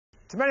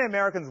To many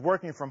Americans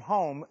working from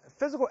home,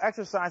 physical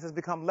exercise has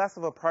become less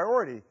of a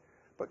priority.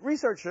 But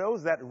research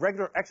shows that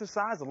regular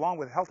exercise, along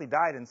with healthy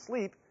diet and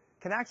sleep,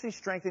 can actually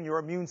strengthen your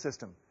immune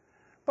system.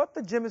 But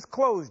the gym is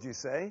closed, you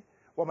say?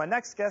 Well, my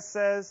next guest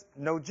says,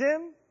 no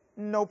gym,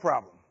 no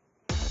problem.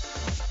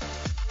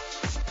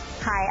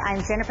 Hi,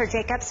 I'm Jennifer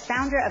Jacobs,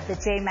 founder of the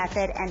J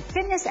Method and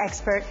fitness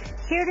expert,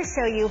 here to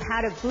show you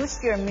how to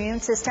boost your immune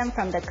system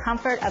from the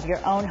comfort of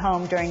your own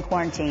home during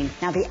quarantine.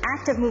 Now, the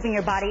act of moving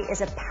your body is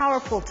a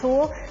powerful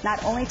tool,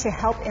 not only to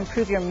help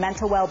improve your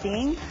mental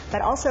well-being,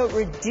 but also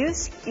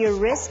reduce your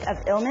risk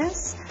of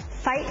illness,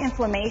 fight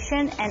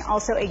inflammation, and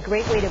also a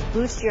great way to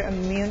boost your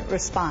immune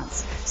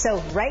response. So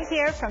right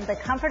here from the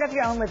comfort of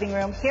your own living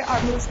room, here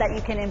are moves that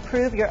you can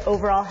improve your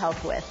overall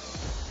health with.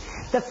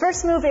 The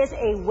first move is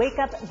a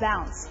wake-up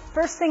bounce.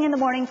 First thing in the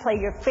morning, play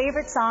your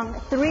favorite song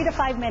 3 to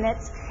 5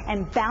 minutes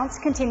and bounce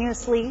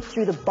continuously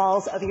through the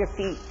balls of your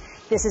feet.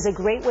 This is a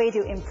great way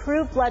to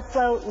improve blood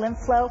flow, lymph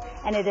flow,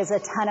 and it is a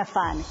ton of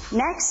fun.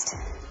 Next,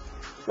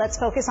 let's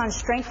focus on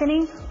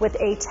strengthening with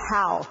a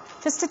towel.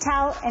 Just a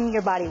towel and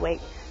your body weight.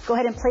 Go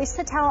ahead and place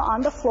the towel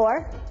on the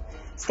floor.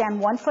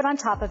 Stand 1 foot on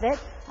top of it.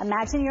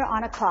 Imagine you're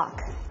on a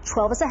clock.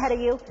 12 is ahead of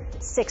you,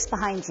 6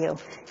 behind you.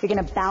 You're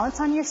going to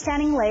balance on your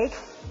standing leg.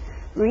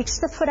 Reach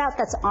the foot out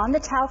that's on the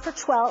towel for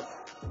 12,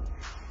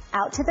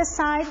 out to the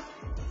side,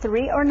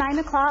 3 or 9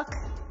 o'clock,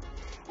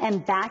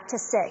 and back to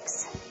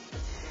 6.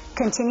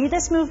 Continue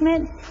this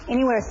movement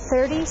anywhere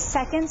 30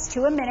 seconds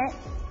to a minute.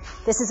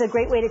 This is a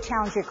great way to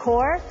challenge your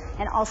core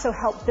and also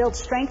help build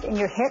strength in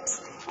your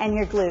hips and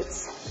your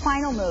glutes.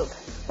 Final move.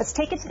 Let's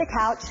take it to the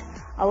couch.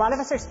 A lot of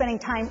us are spending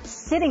time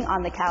sitting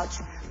on the couch,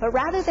 but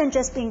rather than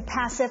just being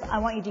passive, I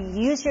want you to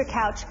use your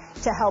couch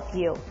to help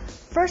you.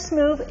 First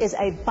move is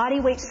a body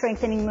weight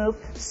strengthening move,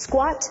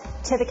 squat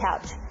to the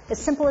couch. As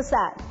simple as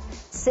that.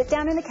 Sit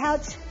down in the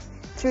couch,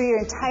 through your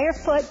entire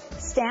foot,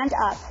 stand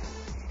up.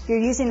 You're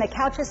using the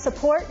couch as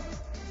support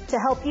to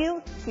help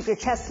you keep your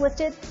chest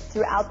lifted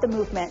throughout the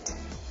movement.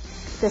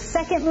 The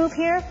second move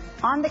here,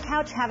 on the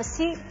couch, have a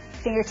seat,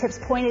 fingertips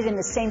pointed in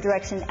the same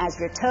direction as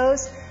your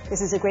toes.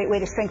 This is a great way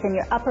to strengthen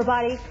your upper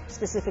body,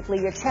 specifically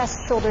your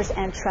chest, shoulders,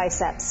 and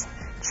triceps.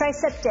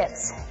 Tricep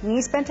dips,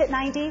 knees bent at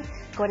 90.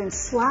 Go ahead and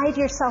slide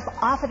yourself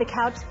off of the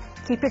couch.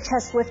 Keep your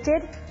chest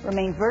lifted.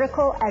 Remain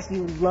vertical as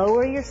you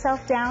lower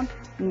yourself down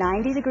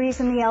 90 degrees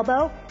in the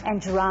elbow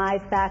and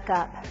drive back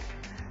up.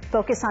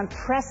 Focus on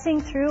pressing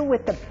through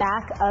with the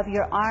back of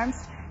your arms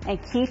and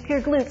keep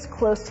your glutes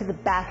close to the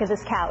back of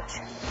this couch.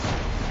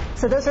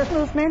 So those are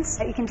movements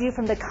that you can do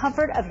from the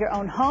comfort of your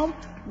own home,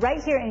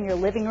 right here in your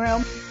living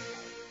room.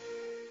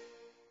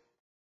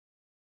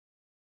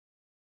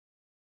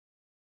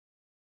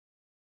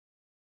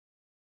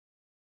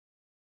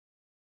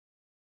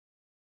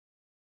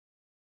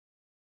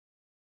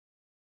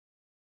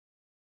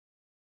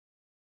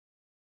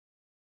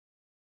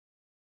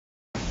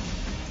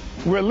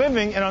 We're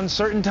living in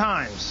uncertain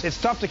times.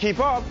 It's tough to keep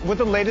up with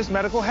the latest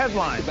medical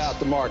headlines. About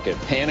the market,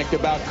 panicked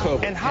about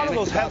COVID. And how do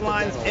those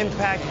headlines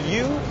impact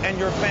you and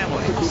your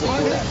family?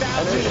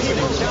 100,000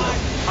 people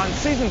died. On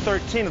season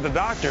 13 of The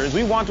Doctors,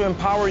 we want to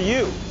empower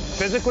you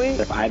physically.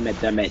 If I met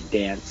them at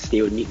dance,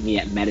 they would meet me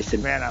at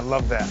medicine. Man, I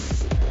love that.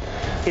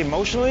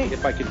 Emotionally.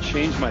 If I can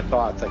change my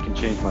thoughts, I can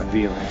change my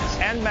feelings.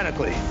 And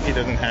medically. He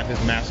doesn't have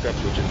his mask up,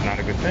 which is not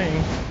a good thing.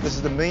 This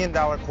is the $1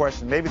 million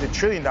question, maybe the $1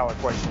 trillion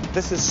question.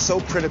 This is so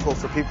critical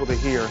for people to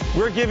hear.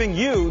 We're giving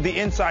you the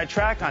inside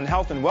track on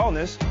health and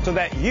wellness so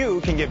that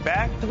you can get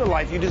back to the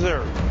life you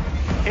deserve.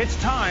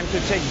 It's time to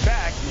take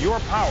back your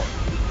power.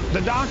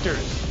 The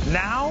Doctors,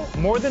 now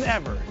more than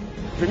ever.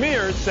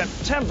 Premieres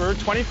September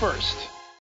 21st.